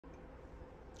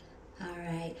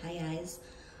Hi guys.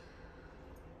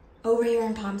 Over here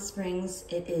in Palm Springs,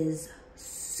 it is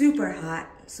super hot,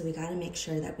 so we gotta make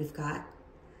sure that we've got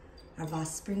our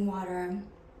Voss spring water,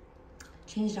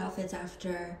 changed outfits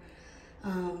after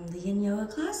the yin yoga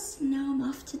class. Now I'm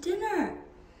off to dinner.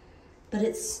 But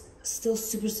it's still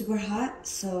super hot,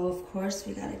 so of course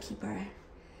we gotta keep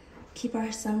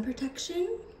our sun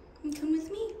protection. And come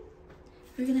with me.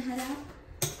 We're gonna head out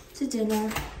to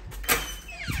dinner.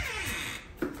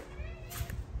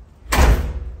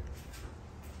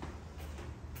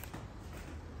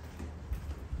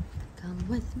 Come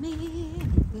with me,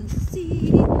 we'll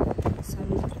see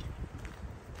some.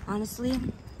 Honestly,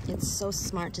 it's so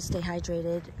smart to stay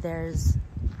hydrated. There's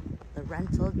the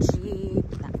rental Jeep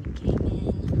that we came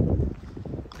in.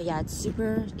 But yeah, it's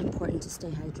super important to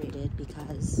stay hydrated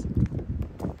because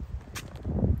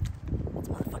it's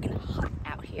motherfucking hot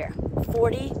out here.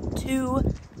 42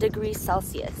 degrees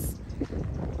Celsius.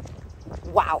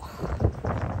 Wow.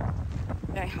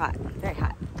 Very hot, very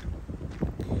hot.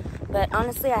 But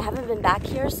honestly, I haven't been back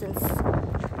here since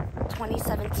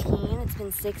 2017. It's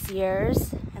been 6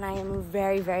 years, and I am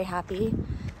very happy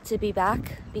to be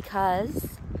back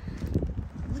because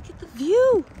look at the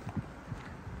view.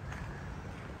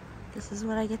 This is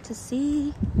what I get to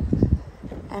see.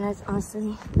 And it's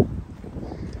honestly,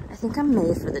 I think I'm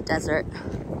made for the desert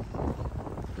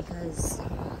because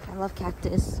I love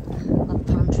cactus, love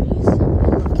palm trees, I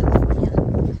love California.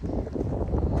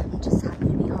 I'm just happy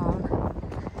to be home.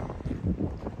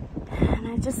 And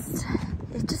it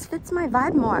just fits my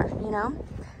vibe more, you know?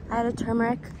 I had a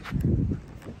turmeric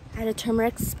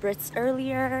spritz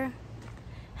earlier,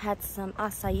 had some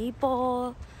acai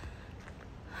bowl,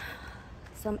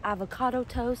 some avocado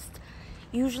toast.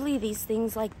 Usually these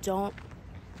things aren't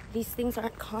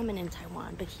common in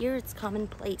Taiwan, but here it's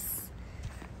commonplace.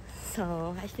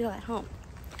 So I feel at home.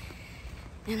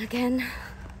 And again,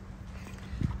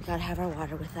 we gotta have our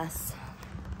water with us.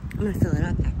 I'm gonna fill it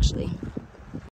up actually.